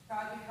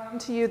come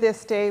to you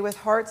this day with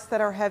hearts that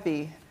are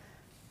heavy,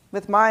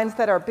 with minds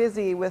that are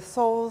busy, with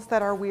souls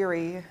that are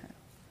weary,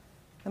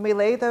 and we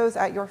lay those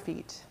at your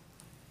feet.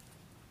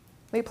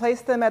 We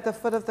place them at the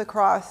foot of the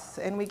cross,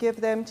 and we give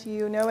them to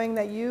you, knowing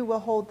that you will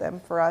hold them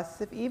for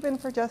us, if even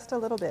for just a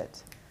little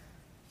bit.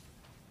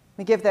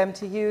 We give them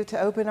to you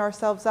to open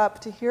ourselves up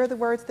to hear the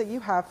words that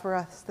you have for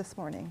us this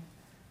morning.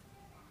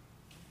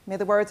 May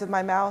the words of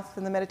my mouth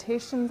and the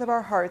meditations of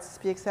our hearts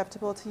be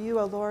acceptable to you,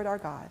 O Lord, our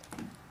God.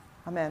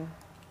 Amen.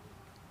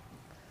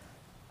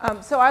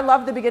 So I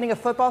love the beginning of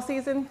football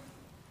season,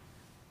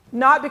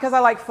 not because I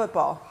like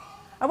football.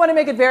 I want to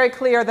make it very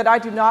clear that I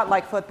do not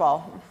like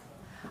football.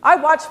 I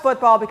watch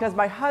football because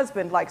my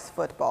husband likes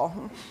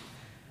football.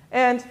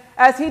 And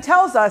as he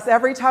tells us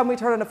every time we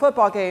turn on a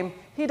football game,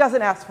 he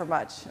doesn't ask for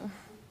much,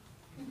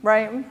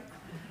 right?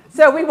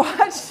 So we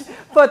watch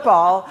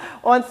football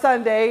on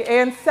Sunday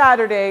and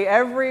Saturday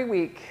every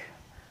week,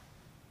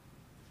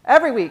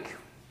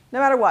 no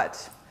matter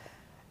what.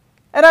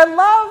 And I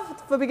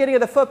love the beginning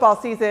of the football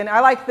season. I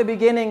like the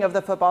beginning of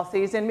the football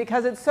season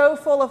because it's so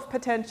full of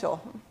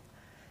potential.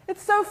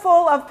 It's so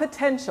full of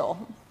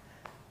potential.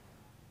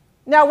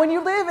 Now, when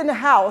you live in a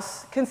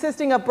house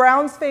consisting of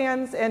Browns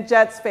fans and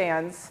Jets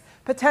fans,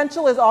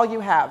 potential is all you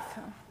have.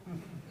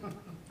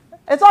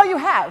 It's all you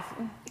have.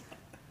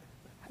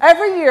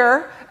 Every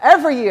year,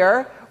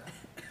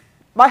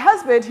 my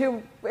husband,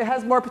 who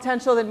has more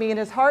potential than me in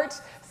his heart,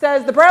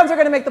 says the Browns are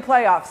going to make the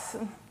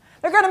playoffs.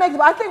 I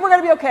think we're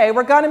going to be okay.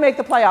 We're going to make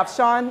the playoffs.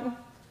 Sean?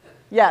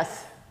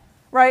 Yes.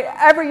 Right?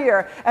 Every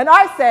year. And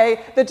I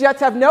say the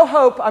Jets have no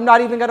hope. I'm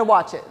not even going to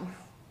watch it.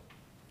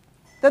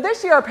 So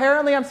this year,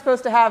 apparently, I'm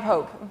supposed to have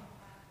hope.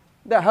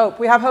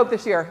 We have hope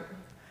this year.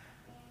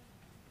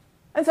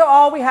 And so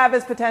all we have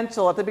is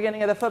potential at the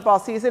beginning of the football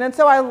season. And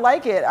so I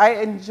like it.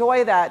 I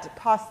enjoy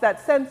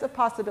that sense of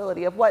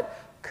possibility of what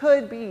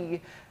could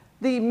be,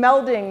 the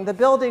melding, the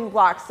building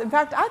blocks. In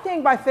fact, I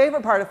think my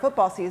favorite part of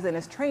football season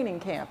is training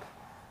camp.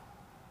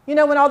 You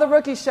know, when all the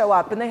rookies show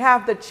up and they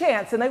have the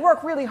chance and they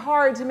work really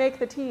hard to make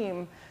the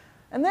team.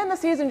 And then the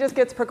season just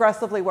gets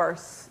progressively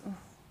worse.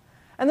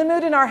 And the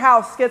mood in our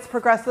house gets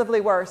progressively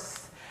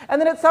worse.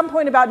 And then at some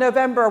point about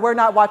November, we're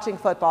not watching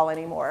football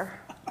anymore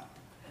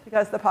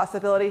because the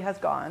possibility has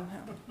gone.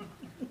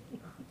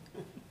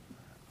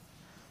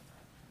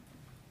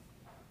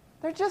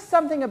 There's just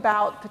something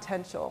about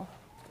potential.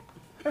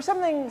 There's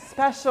something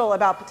special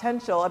about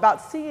potential,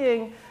 about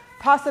seeing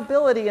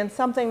possibility in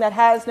something that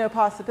has no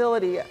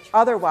possibility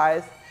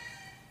otherwise.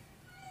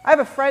 I have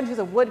a friend who's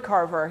a wood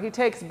carver. He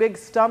takes big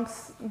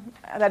stumps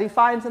that he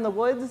finds in the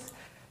woods.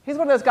 He's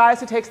one of those guys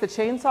who takes the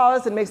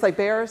chainsaws and makes like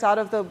bears out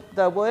of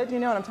the wood. You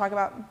know what I'm talking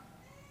about?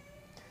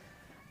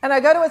 And I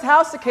go to his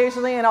house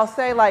occasionally and I'll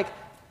say, like,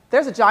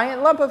 there's a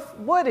giant lump of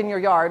wood in your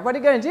yard. What are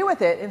you going to do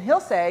with it? And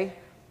he'll say,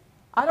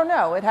 I don't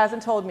know. It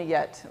hasn't told me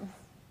yet.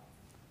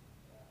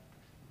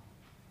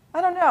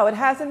 I don't know. It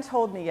hasn't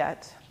told me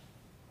yet.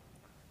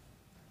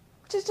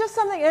 Which is just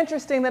something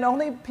interesting that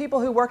only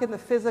people who work in the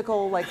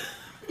physical, like,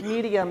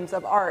 mediums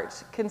of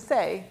art can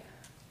say.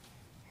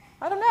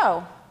 I don't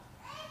know.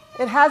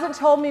 It hasn't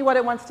told me what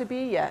it wants to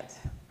be yet.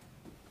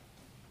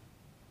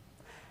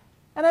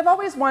 And I've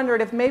always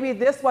wondered if maybe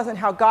this wasn't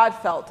how God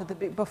felt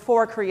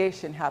before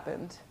creation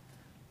happened.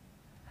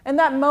 In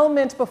that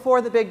moment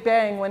before the Big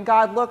Bang, when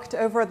God looked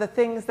over the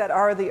things that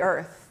are the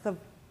earth,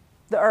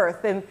 the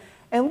earth,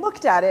 and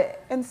looked at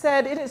it and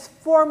said, it is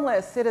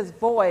formless, it is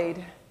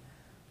void.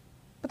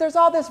 But there's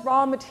all this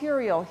raw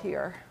material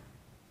here.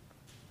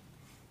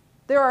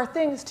 There are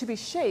things to be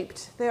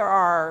shaped. There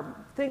are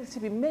things to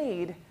be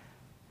made.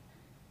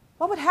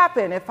 What would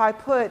happen if I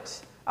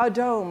put a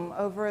dome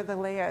over the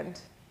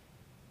land?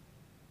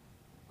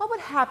 What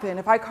would happen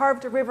if I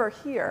carved a river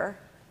here?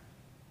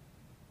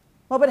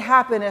 What would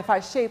happen if I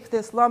shaped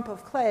this lump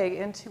of clay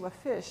into a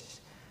fish?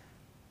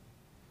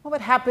 What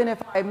would happen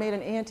if I made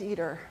an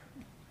anteater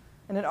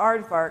and an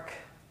aardvark?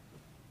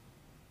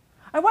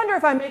 I wonder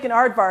if I make an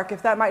aardvark,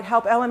 if that might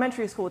help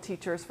elementary school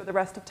teachers for the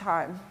rest of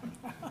time.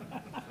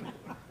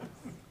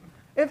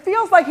 It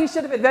feels like he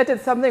should have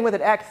invented something with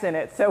an X in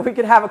it so we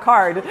could have a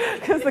card,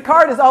 because the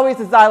card is always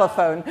a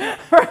xylophone,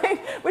 right?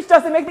 Which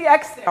doesn't make the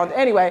X sound.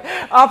 Anyway,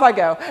 off I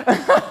go.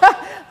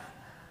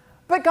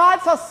 But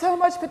God saw so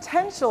much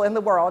potential in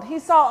the world. He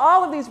saw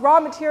all of these raw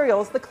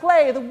materials, the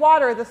clay, the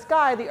water, the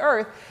sky, the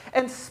earth,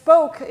 and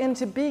spoke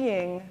into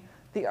being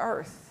the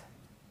earth,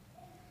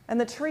 and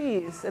the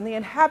trees, and the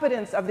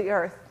inhabitants of the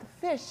earth,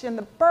 fish and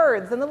the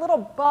birds and the little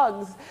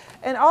bugs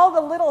and all the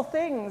little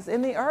things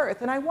in the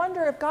earth. And I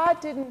wonder if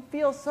God didn't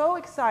feel so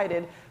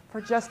excited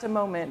for just a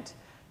moment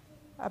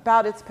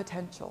about its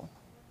potential,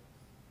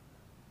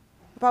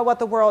 about what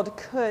the world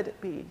could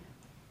be.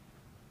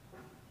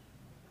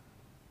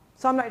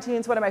 Psalm 19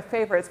 is one of my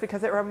favorites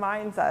because it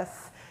reminds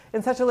us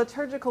in such a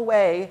liturgical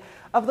way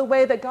of the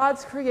way that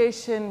God's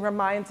creation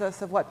reminds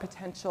us of what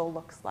potential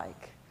looks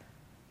like.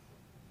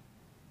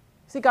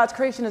 See, God's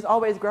creation is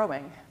always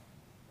growing.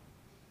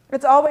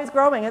 It's always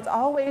growing. It's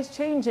always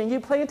changing. You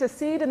plant a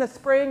seed in the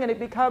spring and it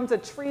becomes a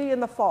tree in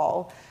the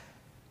fall.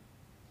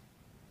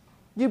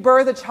 You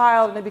birth a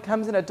child and it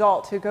becomes an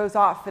adult who goes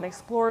off and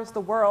explores the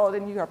world,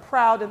 and you are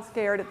proud and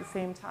scared at the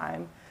same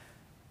time.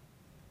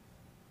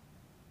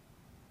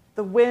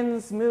 The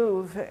winds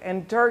move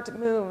and dirt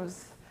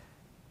moves.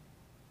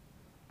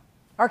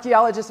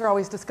 Archaeologists are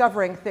always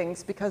discovering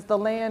things because the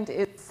land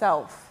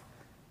itself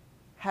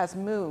has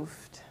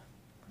moved.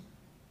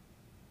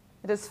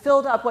 It has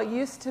filled up what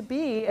used to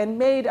be and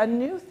made a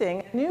new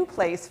thing, a new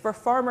place for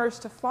farmers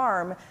to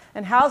farm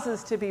and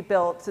houses to be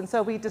built. And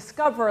so we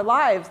discover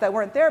lives that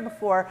weren't there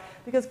before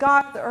because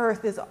God's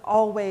earth is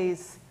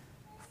always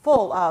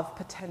full of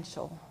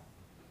potential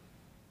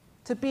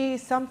to be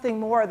something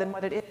more than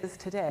what it is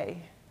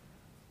today.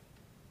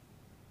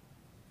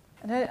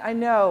 And I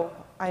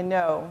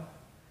know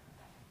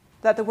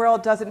that the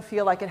world doesn't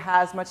feel like it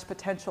has much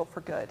potential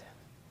for good.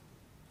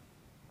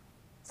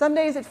 Some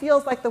days it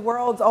feels like the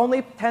world's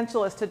only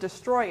potential is to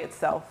destroy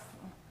itself.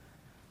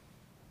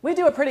 We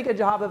do a pretty good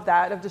job of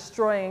that, of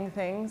destroying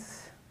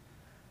things.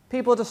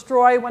 People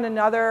destroy one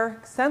another.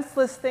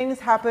 Senseless things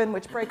happen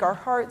which break our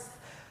hearts.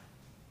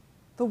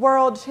 The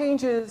world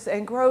changes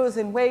and grows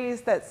in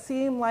ways that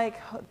seem like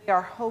they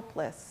are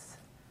hopeless.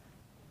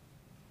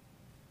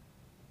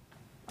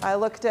 I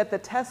looked at the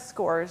test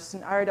scores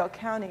in Iredell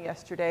County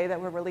yesterday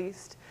that were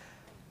released,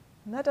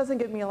 and that doesn't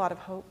give me a lot of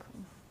hope.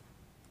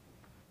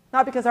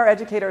 Not because our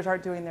educators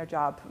aren't doing their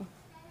job.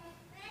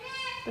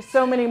 There's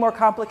so many more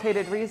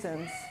complicated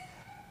reasons,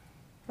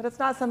 but it's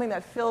not something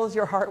that fills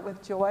your heart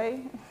with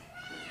joy.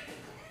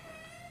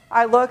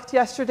 I looked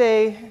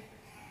yesterday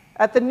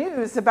at the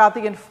news about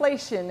the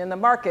inflation in the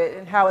market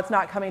and how it's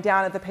not coming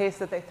down at the pace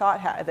that they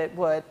thought it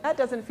would. That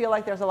doesn't feel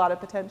like there's a lot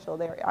of potential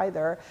there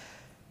either.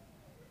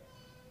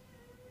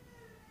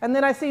 And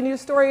then I see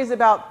news stories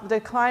about the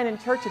decline in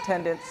church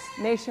attendance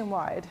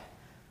nationwide.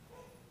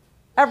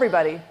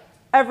 Everybody,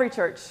 every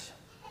church,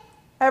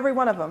 every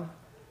one of them.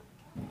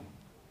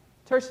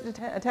 Church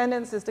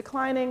attendance is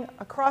declining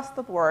across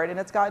the board, and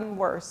it's gotten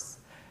worse,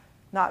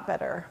 not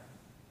better.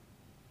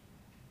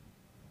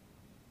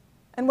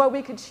 And what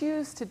we could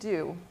choose to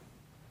do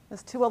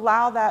is to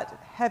allow that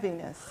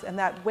heaviness and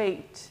that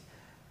weight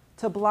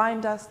to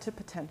blind us to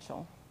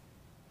potential.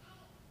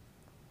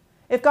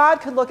 If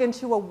God could look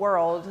into a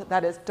world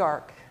that is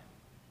dark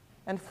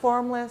and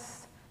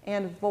formless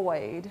and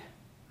void,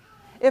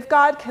 if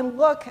God can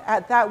look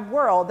at that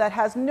world that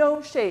has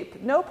no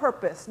shape, no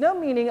purpose, no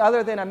meaning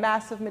other than a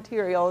mass of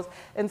materials,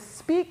 and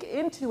speak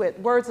into it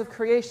words of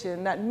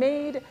creation that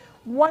made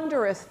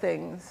wondrous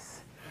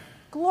things,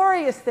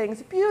 glorious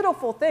things,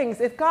 beautiful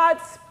things, if God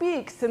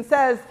speaks and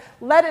says,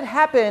 let it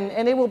happen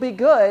and it will be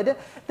good,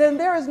 then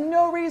there is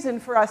no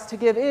reason for us to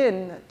give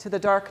in to the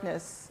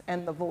darkness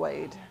and the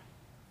void.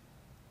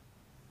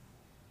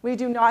 We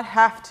do not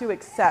have to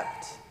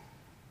accept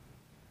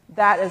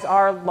that as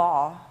our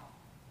law,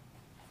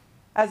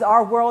 as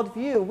our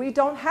worldview. We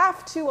don't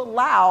have to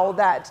allow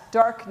that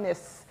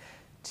darkness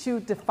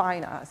to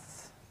define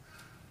us,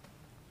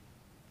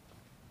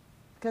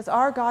 because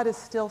our God is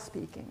still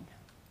speaking.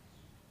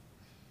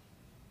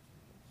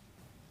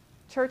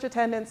 Church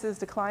attendance is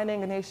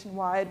declining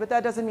nationwide, but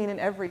that doesn't mean in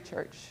every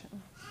church.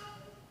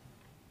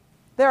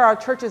 There are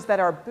churches that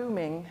are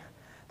booming.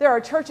 There are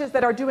churches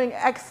that are doing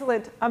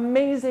excellent,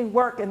 amazing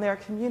work in their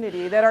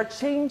community, that are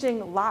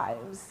changing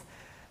lives.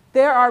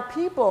 There are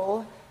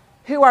people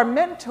who are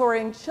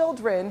mentoring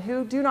children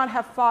who do not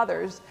have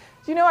fathers.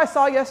 Do you know, I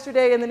saw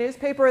yesterday in the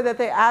newspaper that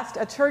they asked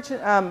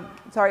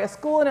a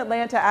school in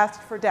Atlanta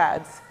asked for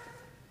dads.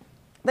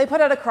 They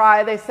put out a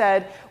cry. They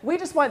said, we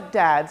just want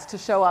dads to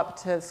show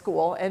up to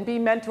school and be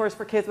mentors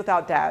for kids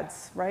without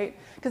dads, right?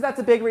 Because that's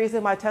a big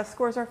reason why test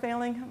scores are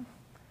failing.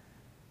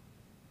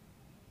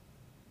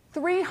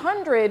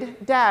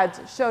 300 dads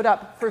showed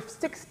up for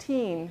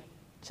 16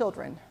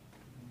 children.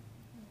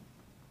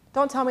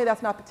 Don't tell me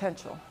that's not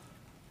potential.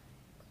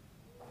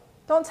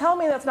 Don't tell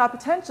me that's not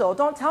potential.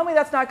 Don't tell me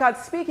that's not God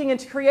speaking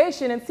into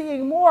creation and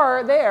seeing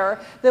more there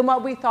than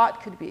what we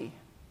thought could be.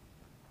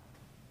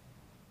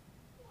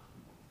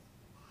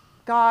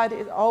 God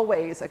is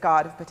always a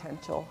God of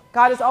potential.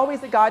 God is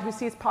always a God who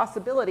sees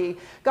possibility.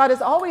 God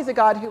is always a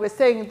God who is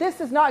saying,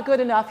 this is not good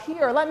enough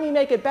here, let me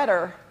make it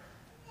better.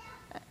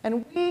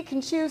 And we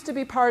can choose to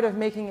be part of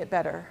making it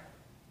better.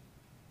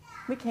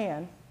 We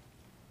can.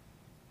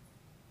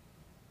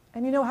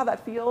 And you know how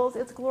that feels?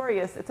 It's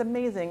glorious, it's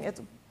amazing,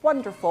 it's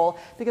wonderful,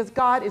 because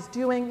God is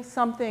doing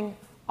something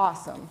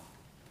awesome.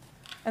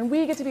 And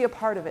we get to be a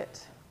part of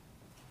it.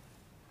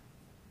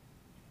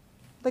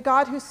 The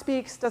God who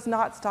speaks does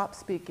not stop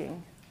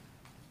speaking,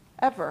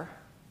 ever.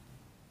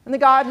 And the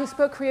God who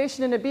spoke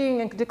creation into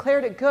being and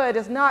declared it good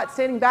is not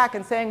standing back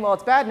and saying, well,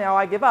 it's bad now,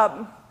 I give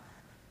up.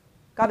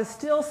 God is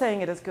still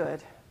saying it is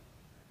good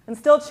and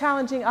still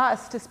challenging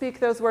us to speak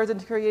those words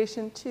into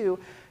creation too.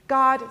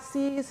 God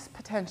sees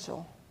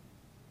potential.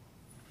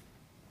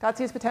 God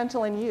sees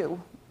potential in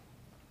you.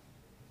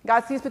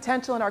 God sees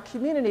potential in our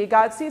community.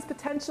 God sees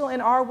potential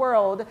in our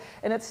world,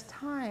 and it's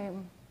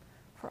time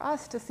for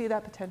us to see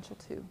that potential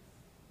too.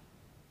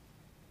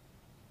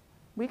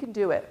 We can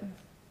do it.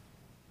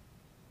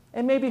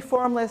 It may be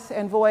formless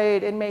and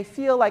void. It may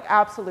feel like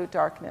absolute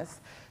darkness.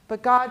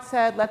 But God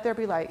said, let there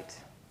be light.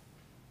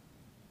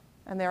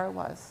 And there it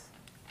was.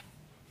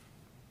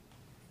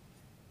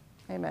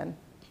 Amen.